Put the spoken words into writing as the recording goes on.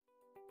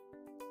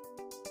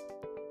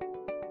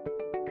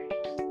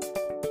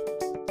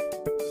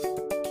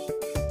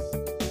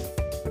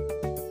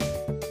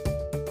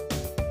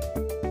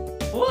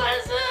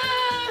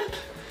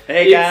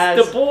Hey guys,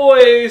 It's the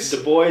boys. the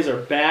boys are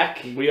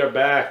back We are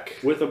back.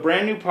 with a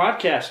brand new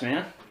podcast,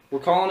 man. We're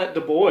calling it The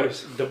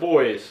Boys. The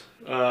boys.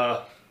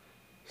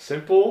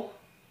 Simple,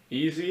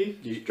 easy,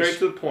 straight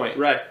to the point.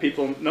 Right,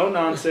 people, no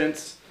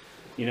nonsense,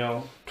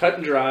 cut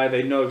and dry.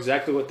 They know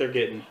exactly what they're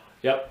getting.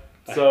 Yep.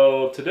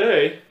 So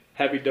today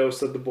Heavy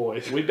dose of The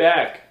Boys. we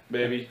back,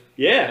 baby,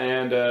 Yeah,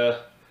 and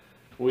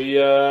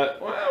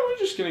we're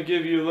just gonna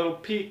give you a little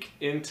peek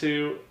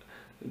into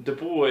the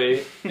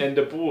boy and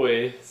the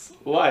boy's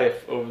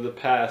life over the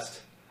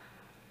past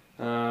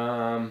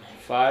 5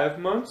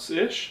 months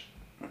ish.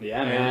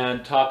 yeah, man.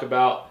 And talk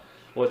about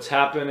what's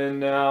happening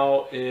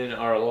now in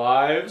our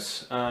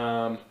lives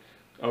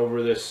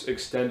over this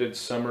extended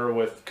summer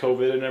with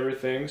COVID and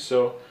everything.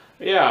 So,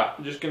 yeah,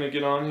 I'm just going to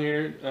get on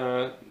here,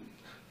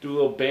 do a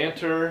little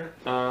banter,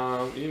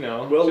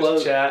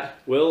 just chat.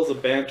 Will's a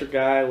banter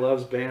guy,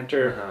 loves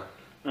banter.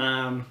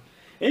 Uh-huh.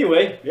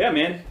 Anyway, yeah,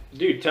 man.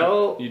 Dude, You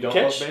don't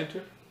love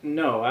banter?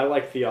 No, I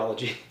like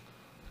theology.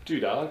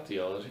 Dude, I like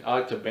theology. I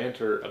like to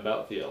banter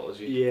about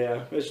theology.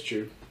 Yeah, that's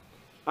true.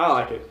 I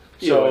like it.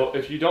 So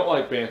if you don't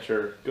like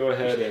banter, go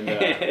ahead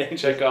and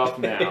check off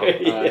now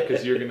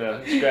because you're going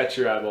to scratch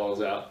your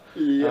eyeballs out.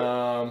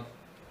 Yeah.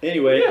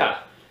 Anyway, Yeah.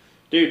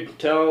 dude,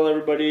 tell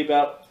everybody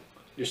about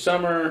your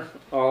summer,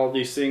 all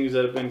these things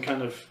that have been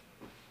kind of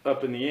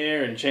up in the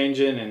air and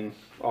changing and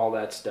all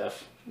that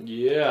stuff.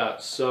 Yeah,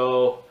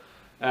 so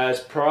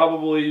as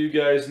probably you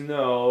guys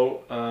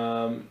know,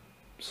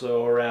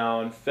 so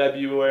around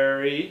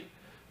February,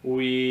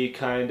 we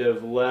kind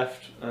of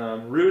left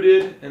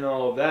Rooted and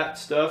all of that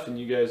stuff, and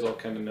you guys all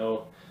kind of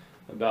know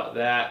about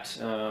that.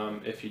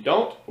 If you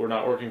don't, we're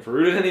not working for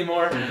Rooted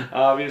anymore,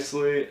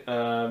 obviously,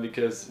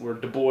 because we're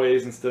Du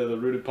Bois instead of the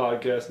Rooted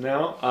podcast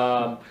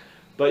now.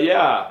 But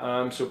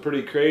yeah, so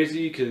pretty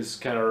crazy because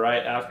kind of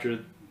right after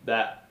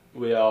that,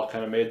 we all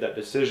kind of made that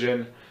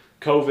decision.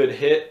 COVID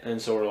hit,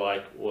 and so we're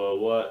like, well,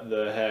 what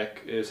the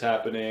heck is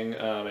happening?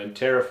 And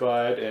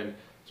terrified, and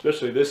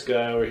especially this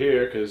guy over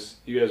here, because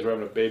you guys were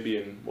having a baby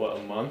in, what, a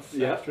month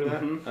after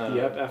that? Mm-hmm.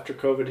 Yep, after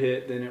COVID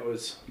hit, then it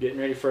was getting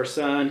ready for our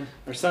son.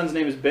 Our son's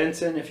name is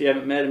Benson, if you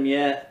haven't met him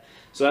yet.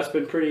 So that's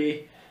been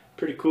pretty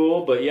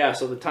cool. But yeah,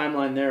 so the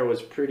timeline there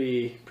was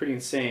pretty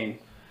insane.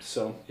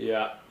 So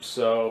Yeah,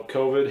 so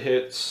COVID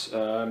hits,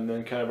 and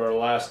then kind of our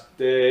last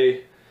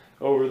day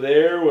over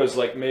there was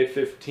like May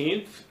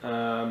 15th.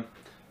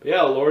 But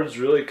yeah, the Lord's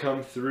really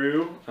come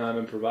through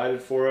and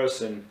provided for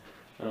us, and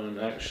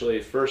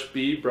actually First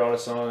B brought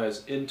us on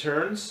as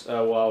interns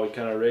while we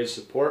kind of raised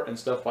support and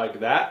stuff like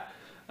that.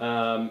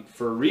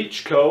 For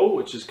Reach Co.,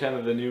 which is kind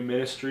of the new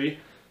ministry,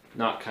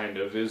 not kind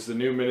of, is the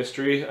new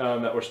ministry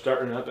that we're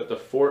starting up at the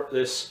Fort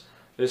this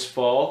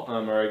fall,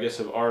 or I guess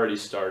have already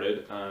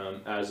started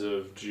as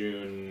of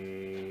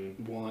June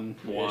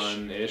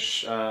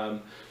 1-ish.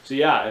 So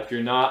yeah, if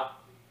you're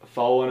not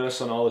following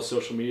us on all the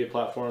social media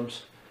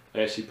platforms, I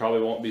guess you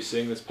probably won't be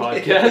seeing this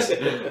podcast.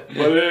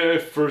 But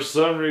if for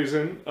some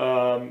reason,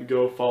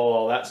 go follow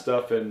all that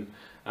stuff and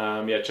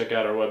check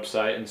out our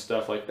website and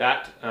stuff like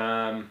that.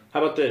 how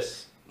about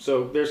this?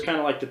 So there's kind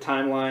of like the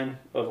timeline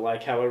of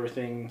like how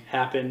everything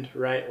happened,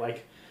 right?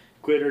 Like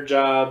quit our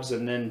jobs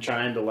and then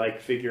trying to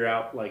like figure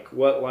out like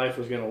what life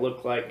was going to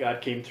look like. God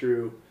came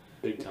through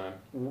big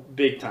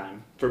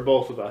time for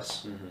both of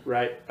us,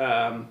 right?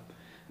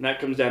 And that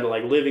comes down to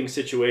like living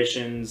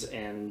situations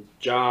and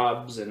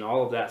jobs and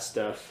all of that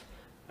stuff.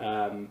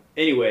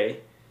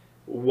 Anyway,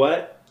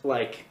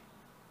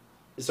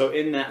 so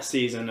in that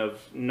season of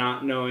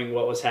not knowing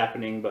what was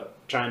happening, but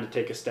trying to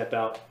take a step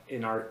out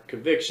in our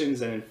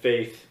convictions and in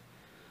faith,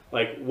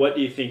 like what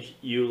do you think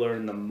you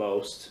learned the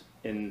most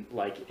in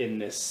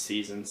this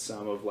season,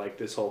 some of like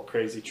this whole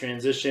crazy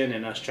transition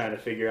and us trying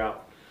to figure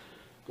out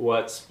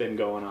what's been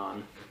going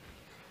on?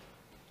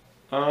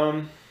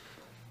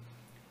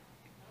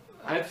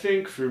 I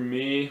think for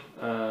me,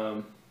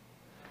 I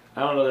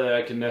don't know that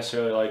I can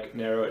necessarily like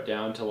narrow it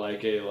down to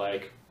like a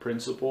like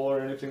principle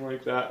or anything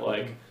like that.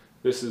 Like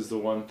this is the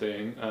one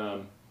thing,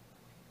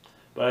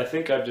 but I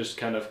think I've just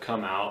kind of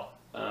come out,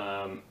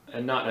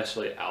 and not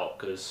necessarily out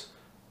because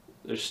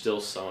there's still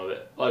some of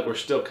it. Like we're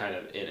still kind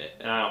of in it,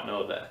 and I don't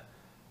know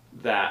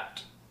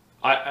that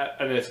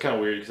and it's kind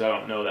of weird because I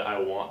don't know that I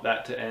want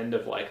that to end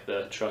of like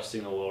the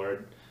trusting the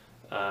Lord.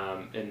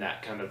 In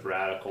that kind of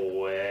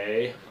radical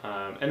way,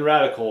 and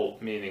radical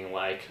meaning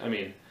like, I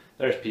mean,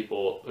 there's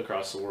people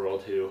across the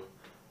world who,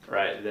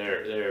 right,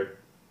 they're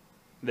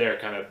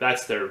kind of,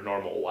 that's their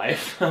normal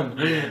life.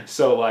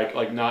 So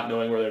like not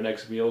knowing where their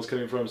next meal is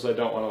coming from. So I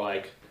don't want to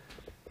like,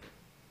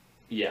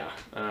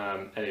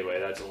 anyway,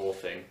 that's a whole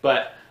thing.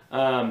 But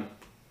I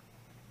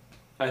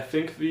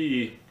think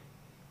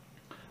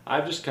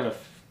I've just kind of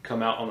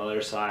come out on the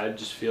other side,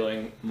 just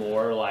feeling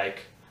more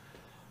like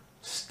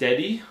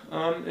steady,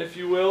 if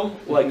you will,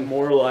 like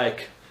more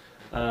like,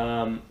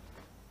 I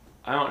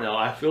don't know,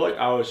 I feel like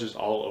I was just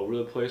all over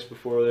the place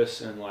before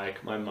this, and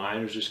like my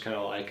mind was just kind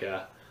of like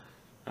a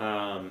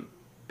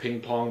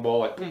ping pong ball,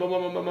 like boom, boom,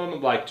 boom, boom,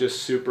 boom, like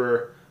just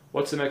super,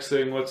 what's the next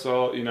thing, what's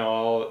all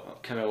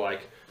kind of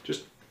like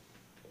just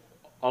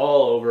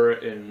all over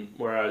in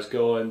where I was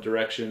going,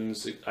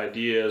 directions,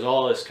 ideas,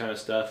 all this kind of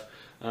stuff.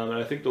 And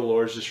I think the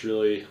Lord's just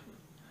really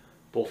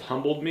both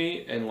humbled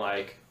me and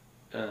like,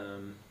 I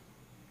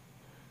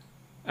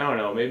don't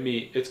know, made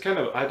me, it's kind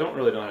of, I don't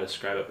really know how to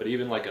describe it, but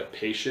even like a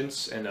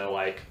patience and a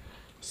like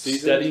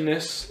Seasoned?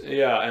 steadiness,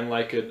 yeah, and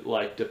like a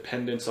like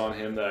dependence on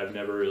him that I've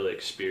never really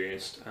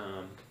experienced.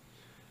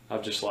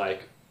 Of just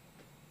like,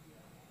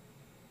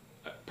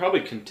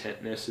 probably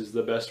contentness is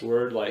the best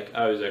word. Like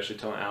I was actually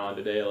telling Alan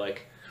today,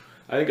 like,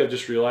 I think I've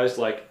just realized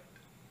like,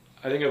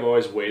 I think I've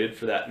always waited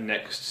for that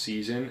next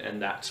season,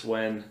 and that's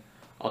when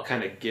I'll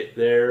kind of get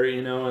there,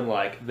 you know, and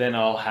like then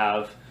I'll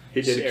have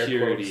He did air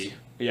security. quotes.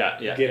 Yeah,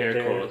 Get air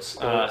there, quotes.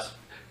 quotes.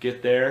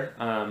 Get there.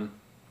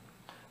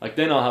 Like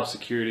then I'll have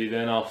security.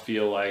 Then I'll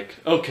feel like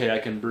okay, I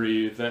can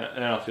breathe. Then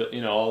and I'll feel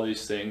all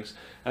these things.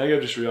 I think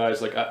I've just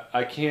realized like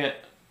I can't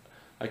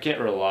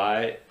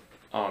rely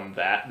on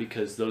that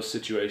because those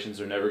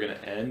situations are never going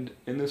to end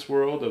in this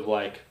world of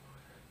like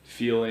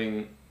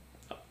feeling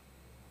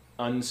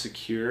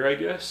unsecure, I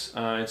guess.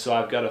 And so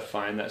I've got to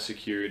find that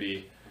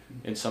security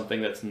in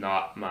something that's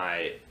not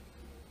my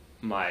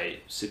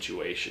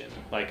situation.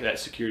 Like that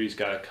security's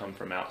got to come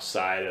from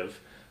outside of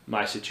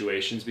my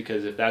situations,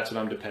 because if that's what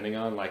I'm depending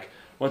on, like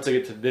once I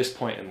get to this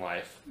point in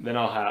life, then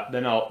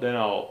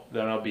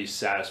I'll be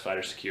satisfied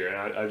or secure.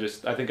 And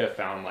I think I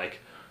found like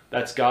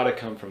that's got to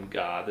come from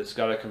God. That's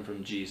got to come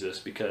from Jesus,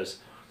 because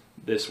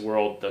this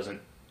world doesn't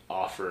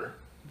offer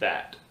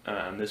that.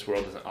 This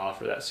world doesn't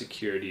offer that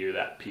security or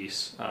that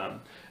peace.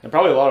 And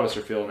probably a lot of us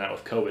are feeling that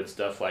with COVID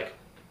stuff. Like,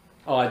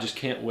 oh, I just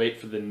can't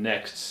wait for the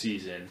next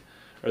season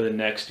or the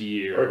next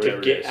year or to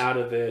get out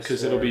of this,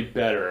 because it'll be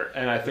better.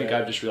 And I think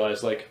right. I've just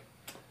realized like,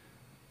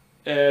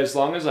 as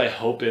long as I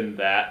hope in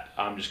that,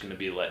 I'm just going to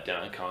be let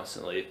down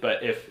constantly.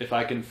 But if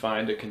I can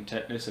find a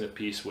contentness and a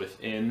peace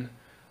within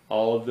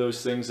all of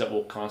those things that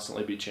will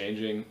constantly be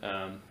changing,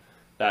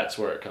 that's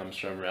where it comes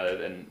from rather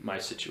than my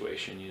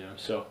situation, you know.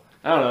 So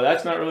I don't know.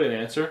 That's not really an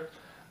answer,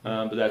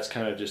 but that's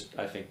kind of just,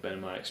 I think,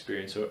 been my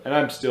experience. And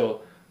I'm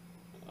still,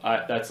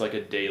 that's like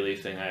a daily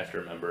thing I have to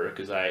remember,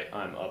 because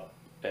I'm up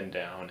and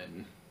down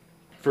and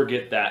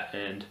forget that,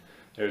 and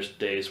there's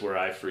days where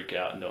I freak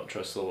out and don't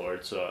trust the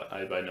Lord, so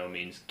I by no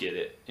means get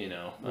it, you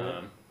know.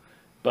 Right.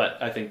 But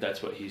I think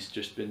that's what he's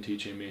just been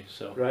teaching me.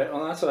 So right.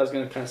 Well, that's what I was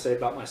going to kind of say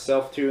about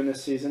myself too in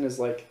this season. Is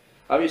like,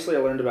 obviously I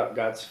learned about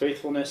God's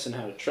faithfulness and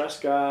how to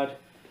trust God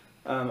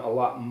a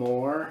lot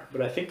more,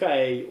 but I think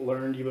I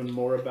learned even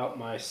more about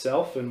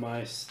myself and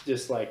my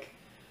just like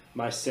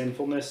my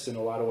sinfulness in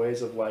a lot of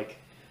ways of like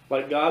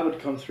God would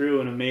come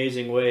through in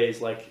amazing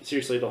ways. Like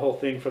seriously, the whole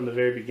thing from the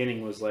very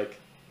beginning was like,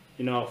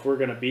 you know, if we're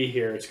going to be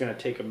here, it's going to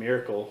take a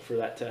miracle for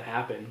that to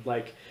happen.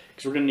 Like,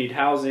 because we're going to need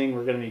housing,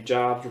 we're going to need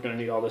jobs, we're going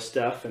to need all this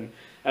stuff. And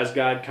as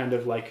God kind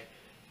of like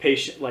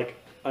patiently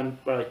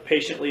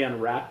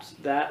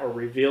unwrapped that or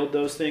revealed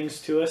those things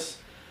to us,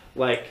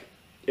 like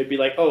it'd be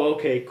like, oh,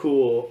 okay,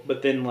 cool.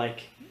 But then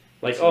like,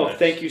 oh, next?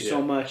 Thank you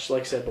so much.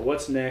 Like I said, but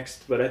what's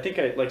next? But I think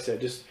like I said,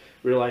 just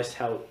realized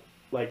how,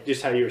 like,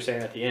 just how you were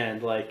saying at the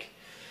end, like,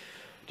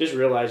 just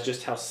realized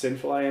just how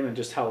sinful I am and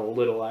just how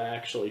little I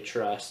actually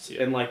trust.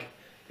 Yeah. And like,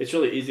 it's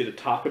really easy to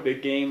talk a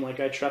big game, like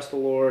I trust the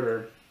Lord,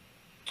 or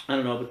I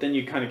don't know, but then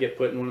you kind of get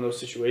put in one of those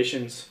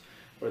situations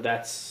where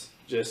that's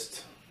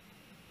just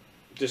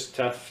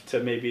tough to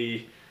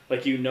maybe,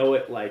 like, you know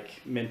it, like,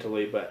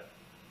 mentally, but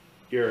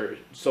you're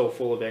so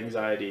full of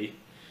anxiety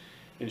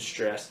and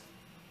stress,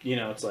 you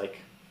know, it's like,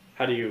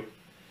 how do you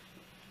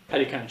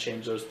kind of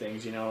change those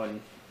things, you know,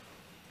 and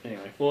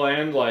anyway. Well,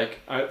 and like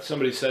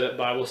somebody said at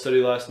Bible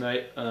study last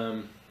night,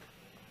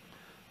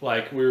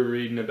 like we were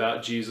reading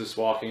about Jesus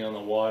walking on the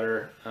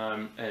water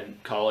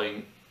and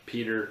calling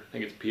Peter, I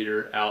think it's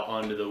Peter, out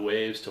onto the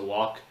waves to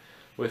walk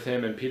with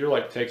him. And Peter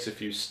like takes a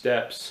few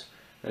steps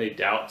and he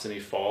doubts and he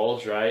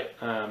falls, right?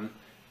 And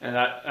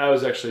that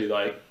was actually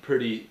like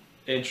pretty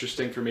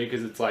interesting for me,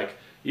 because it's like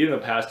even the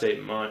past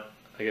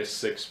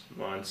 6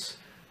 months,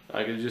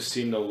 I could just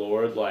seen the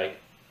Lord like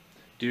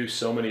do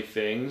so many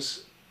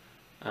things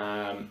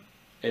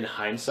in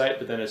hindsight,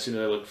 but then as soon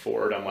as I look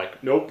forward, I'm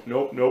like, nope,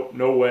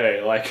 no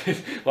way.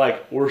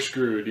 Like we're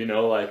screwed, you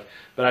know, like,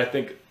 but I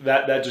think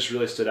that just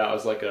really stood out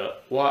as like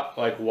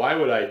why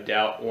would I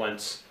doubt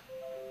once?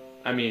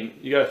 I mean,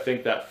 you got to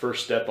think that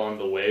first step on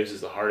the waves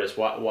is the hardest.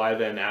 Why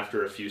then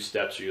after a few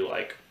steps are you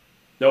like,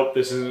 nope,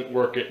 this isn't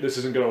working. This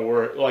isn't going to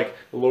work. Like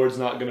the Lord's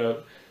not going to,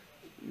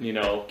 you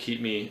know,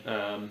 keep me.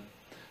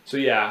 So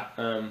yeah.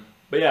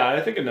 But yeah,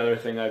 I think another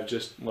thing I've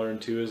just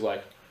learned too is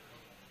like,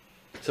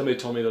 somebody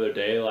told me the other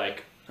day,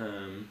 like,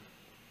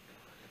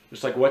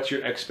 just like, what's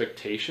your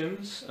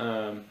expectations?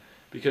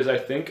 Because I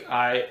think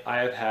I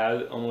have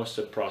had almost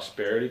a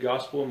prosperity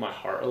gospel in my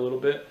heart a little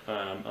bit,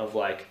 of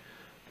like,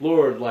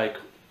 Lord, like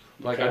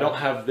okay. I don't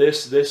have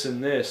this,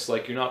 and this,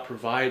 like you're not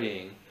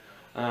providing.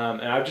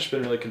 And I've just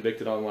been really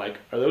convicted on like,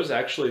 are those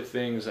actually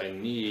things I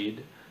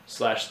need /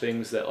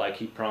 things that like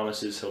he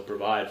promises he'll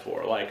provide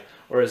for? Like,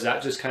 or is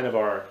that just kind of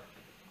our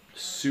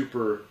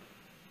super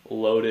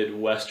loaded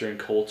Western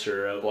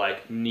culture of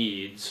like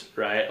needs,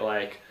 right?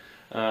 Like,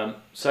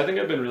 So I think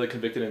I've been really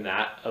convicted in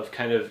that, of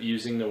kind of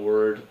using the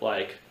word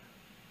like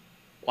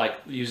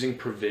using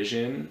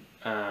provision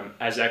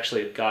as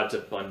actually God's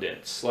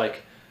abundance.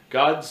 Like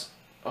God's,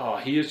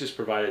 he has just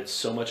provided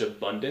so much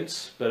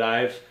abundance, but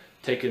I've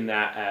taken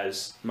that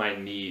as my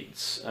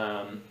needs.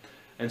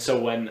 And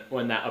so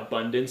when that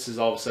abundance is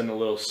all of a sudden a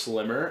little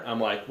slimmer, I'm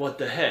like, what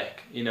the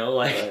heck?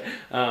 Right.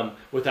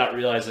 Without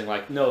realizing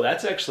like, no,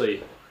 that's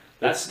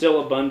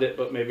still abundant,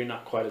 but maybe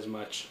not quite as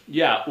much.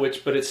 Yeah,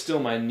 but it's still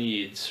my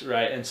needs,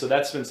 right? And so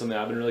that's been something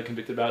I've been really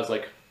convicted about, is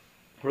like,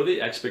 what are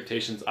the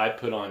expectations I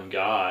put on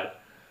God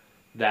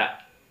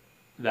that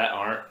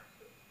aren't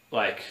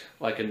like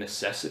a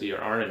necessity or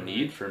aren't a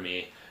need for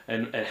me?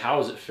 And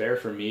how is it fair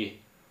for me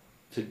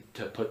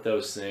to put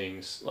those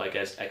things like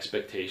as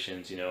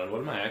expectations, and what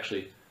am I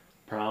actually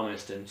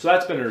promised? And so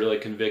that's been a really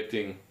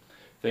convicting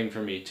thing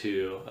for me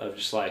too, of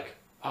just like,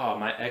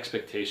 my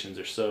expectations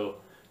are so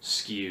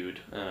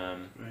skewed, right.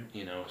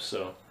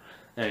 So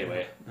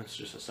anyway, that's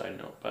just a side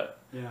note, but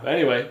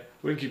anyway,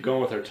 we can keep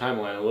going with our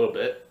timeline a little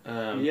bit.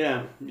 I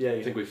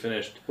think we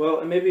finished. Well,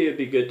 and maybe it'd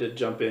be good to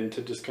jump in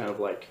to just kind of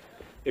like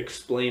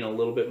explain a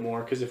little bit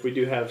more, because if we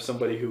do have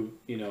somebody who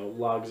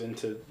logs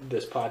into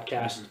this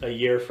podcast a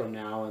year from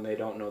now and they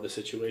don't know the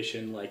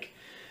situation, like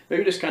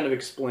maybe just kind of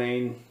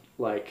explain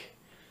like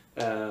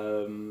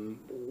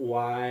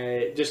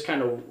why, just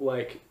kind of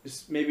like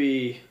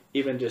maybe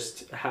even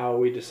just how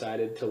we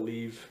decided to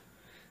leave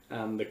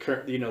the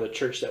current, the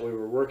church that we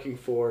were working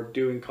for,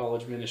 doing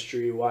college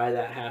ministry, why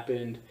that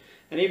happened,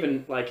 and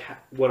even like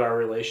what our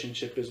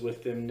relationship is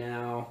with them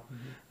now.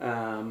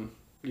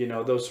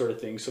 Those sort of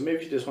things. So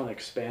maybe you just want to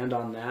expand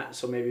on that,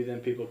 so maybe then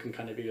people can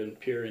kind of even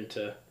peer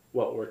into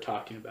what we're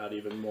talking about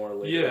even more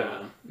later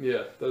on.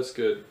 Yeah, that's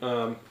good.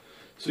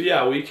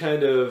 We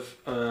kind of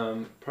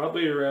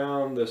probably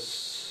around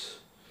this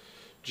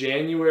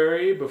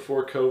January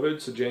before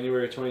COVID, so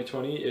January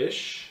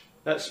 2020-ish,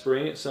 that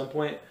spring at some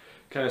point,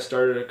 kind of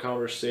started a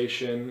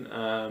conversation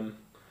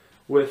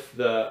with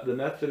the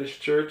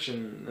Methodist Church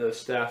and the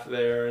staff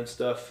there and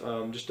stuff,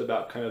 just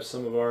about kind of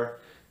some of our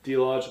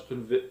theological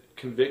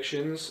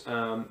convictions.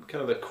 Kind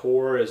of the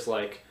core is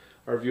like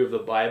our view of the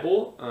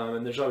Bible,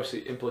 and there's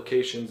obviously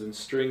implications and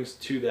strings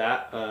to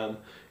that,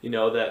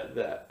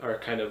 that are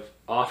kind of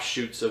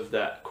offshoots of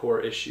that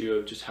core issue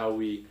of just how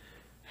we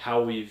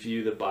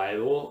view the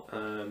Bible,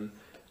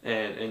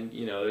 and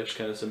there's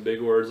kind of some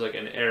big words like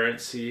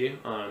inerrancy,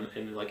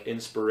 and like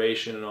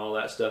inspiration and all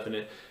that stuff, and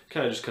it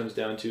kind of just comes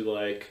down to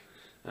like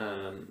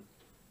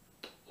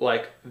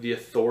the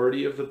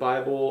authority of the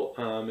Bible,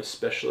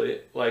 especially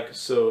like,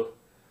 so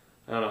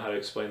I don't know how to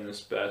explain this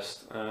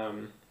best,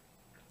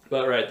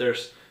 but right,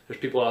 there's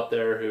people out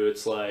there who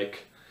it's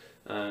like,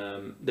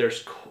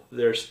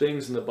 there's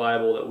things in the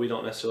Bible that we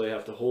don't necessarily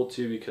have to hold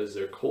to because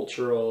they're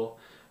cultural,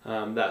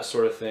 that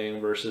sort of thing,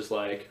 versus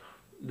like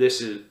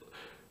this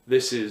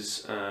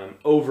is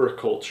over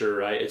culture,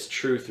 right? It's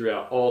true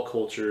throughout all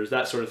cultures,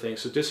 that sort of thing.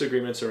 So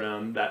disagreements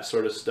around that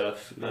sort of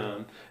stuff,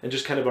 and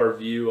just kind of our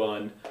view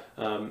on,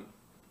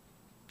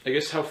 I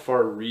guess, how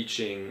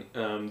far-reaching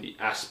the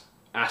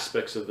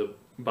aspects of the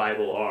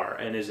Bible are,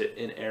 and is it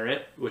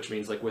inerrant, which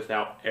means like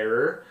without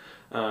error,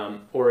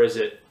 or is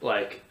it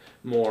like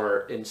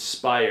more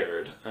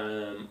inspired,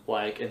 and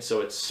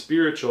so it's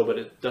spiritual, but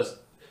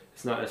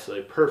it's not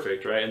necessarily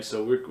perfect, right? And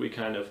so we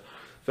kind of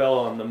fell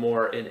on the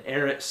more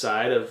inerrant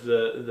side of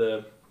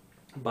the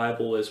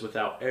Bible is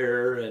without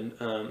error and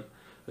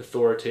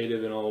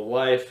authoritative in all of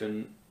life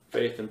and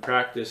faith and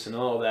practice and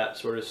all that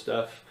sort of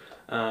stuff.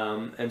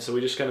 And so we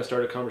just kind of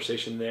started a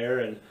conversation there,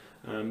 and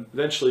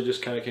eventually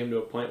just kind of came to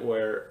a point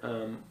where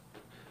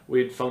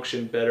we'd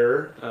function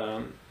better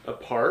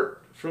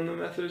apart from the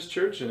Methodist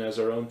Church and as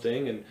our own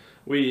thing, and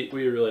we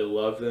really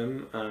love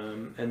them,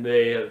 and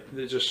they've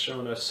just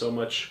shown us so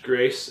much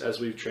grace as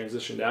we've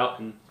transitioned out,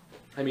 and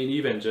I mean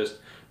even just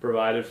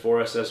provided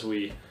for us as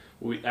we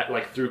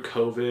like through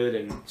COVID,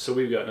 and so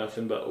we've got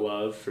nothing but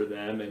love for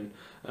them and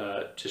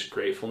just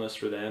gratefulness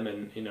for them,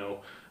 and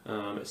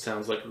it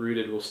sounds like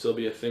Rooted will still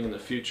be a thing in the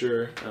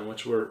future,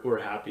 which we're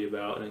happy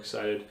about and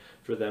excited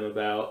for them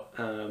about.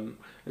 And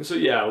so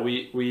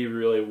we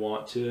really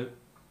want to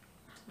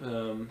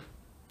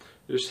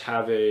just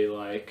have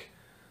a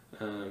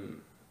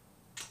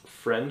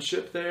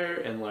friendship there,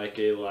 and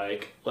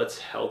let's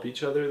help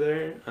each other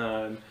there.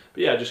 But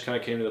yeah, it just kind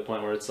of came to the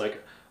point where it's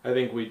like, I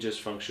think we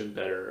just function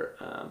better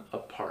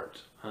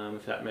apart,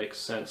 if that makes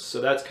sense.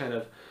 So that's kind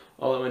of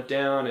all that went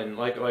down, and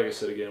like I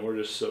said again, we're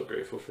just so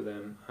grateful for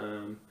them.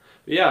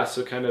 But yeah,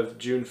 so kind of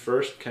June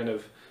 1st, kind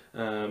of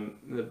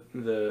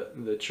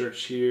the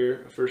church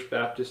here, First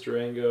Baptist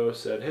Durango,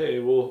 said, hey,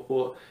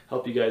 we'll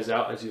help you guys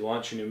out as you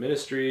launch your new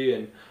ministry,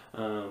 and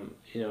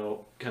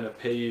kind of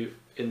pay you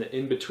in the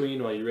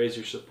in-between while you raise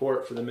your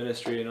support for the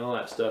ministry and all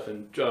that stuff.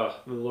 And the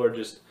Lord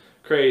just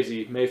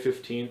crazy. May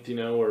 15th,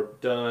 we're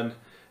done.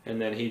 And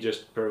then he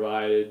just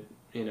provided,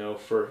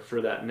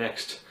 for that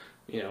next,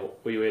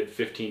 we had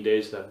 15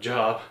 days without a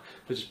job,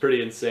 which is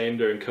pretty insane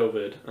during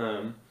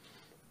COVID.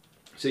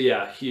 So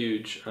yeah,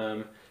 huge.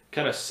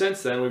 kind of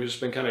since then, we've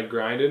just been kind of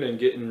grinding and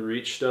getting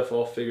Reach stuff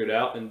all figured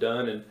out and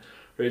done and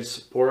ready to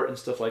support and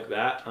stuff like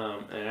that.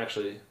 And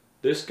actually,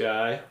 this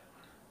guy,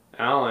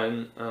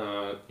 Alan,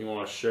 you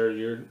want to share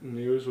your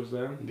news with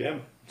them? Yeah.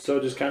 So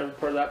just kind of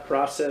part of that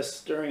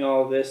process during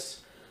all of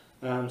this.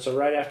 So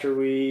right after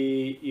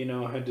we,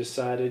 had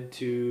decided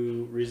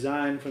to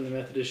resign from the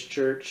Methodist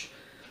Church,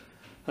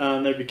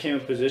 there became a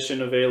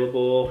position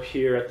available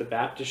here at the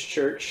Baptist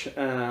Church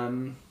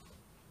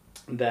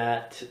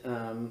that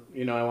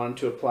I wanted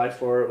to apply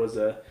for. It was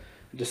a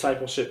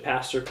discipleship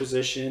pastor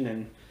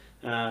position,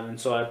 and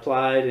so I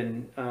applied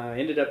and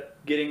ended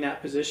up getting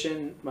that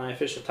position. My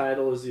official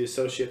title is the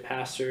associate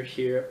pastor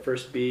here at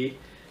First B,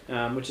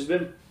 which has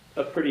been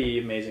a pretty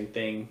amazing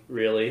thing,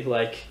 really.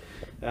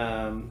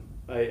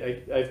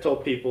 I've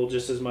told people,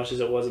 just as much as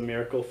it was a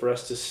miracle for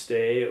us to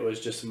stay, it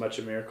was just as much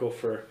a miracle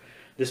for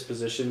this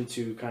position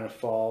to kind of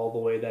fall the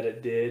way that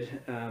it did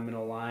and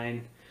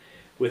align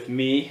with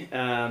me.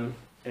 And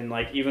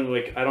even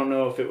I don't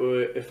know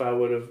if I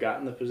would have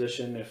gotten the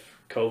position if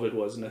COVID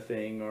wasn't a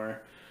thing, or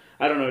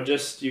I don't know,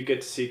 just you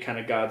get to see kind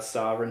of God's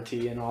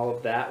sovereignty and all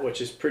of that, which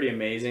is pretty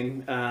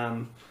amazing.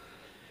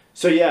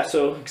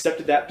 So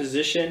accepted that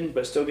position,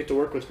 but still get to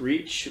work with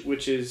Reach,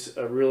 which is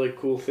a really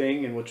cool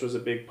thing, and which was a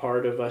big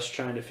part of us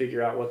trying to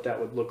figure out what that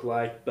would look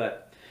like.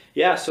 But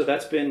yeah, so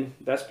that's been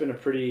a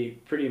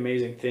pretty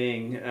amazing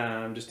thing,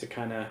 just to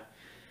kind of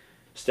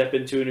step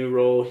into a new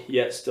role,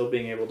 yet still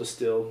being able to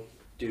still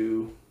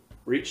do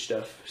Reach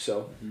stuff.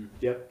 So,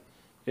 Yep.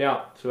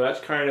 Yeah, so that's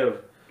kind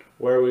of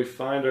where we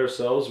find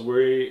ourselves.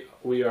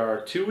 We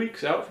are 2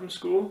 weeks out from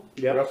school,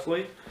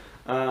 roughly.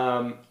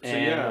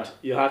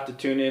 You'll have to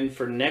tune in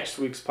for next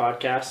week's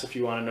podcast if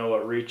you want to know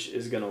what Reach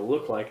is going to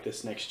look like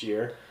this next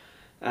year.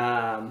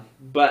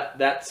 But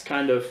that's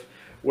kind of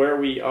where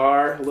we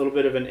are, a little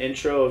bit of an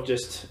intro of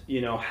just,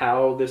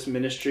 how this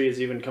ministry has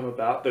even come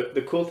about.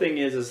 The cool thing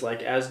is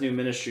as new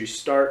ministries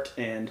start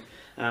and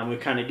we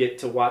kind of get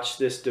to watch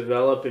this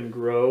develop and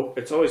grow,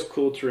 it's always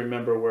cool to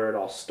remember where it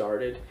all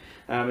started.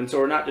 And so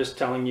we're not just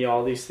telling you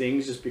all these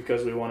things just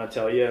because we want to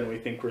tell you and we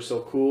think we're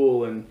so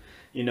cool and,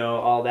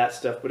 all that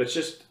stuff. But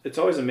it's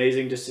always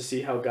amazing just to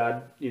see how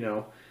God,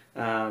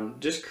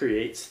 just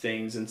creates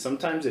things. And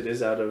sometimes it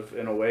is out of,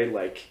 in a way,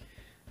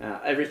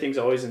 everything's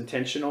always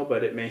intentional,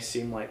 but it may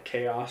seem like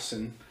chaos.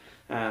 And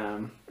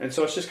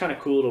so it's just kind of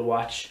cool to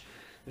watch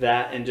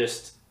that, and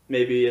just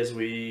maybe as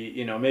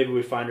we, maybe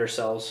we find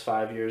ourselves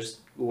 5 years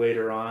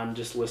later on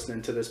just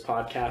listening to this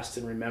podcast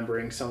and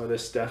remembering some of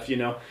this stuff,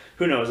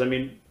 who knows? I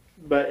mean,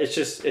 but it's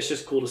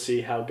just cool to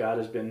see how God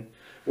has been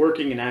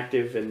working and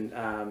active, and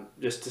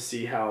just to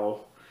see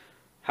how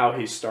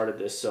He's started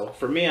this. So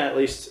for me, at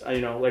least,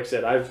 like I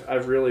said,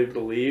 I've really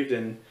believed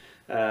in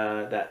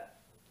that.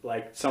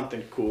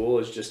 Something cool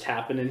is just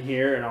happening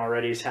here, and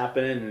already is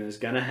happening, and is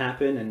gonna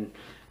happen,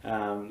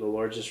 and the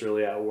Lord's just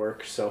really at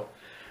work. So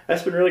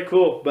that's been really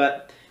cool.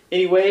 But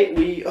anyway,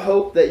 we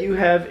hope that you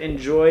have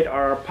enjoyed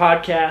our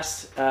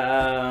podcast.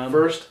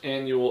 First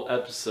annual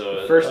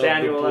episode. First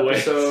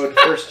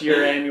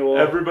year annual.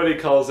 Everybody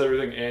calls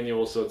everything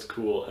annual, so it's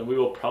cool, and we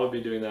will probably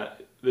be doing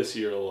that this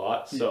year a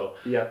lot. So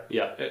yeah.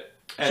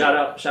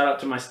 Shout out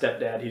to my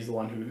stepdad. He's the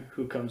one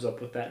who comes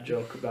up with that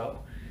joke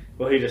about.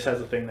 Well, he just has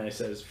a thing that he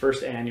says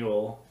first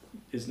annual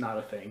is not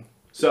a thing.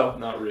 So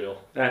not real.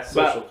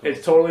 But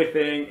it's totally a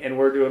thing, and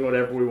we're doing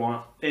whatever we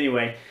want.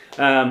 Anyway,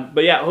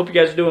 but yeah, I hope you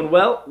guys are doing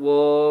well.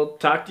 We'll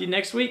talk to you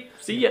next week.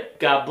 See ya.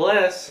 God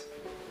bless.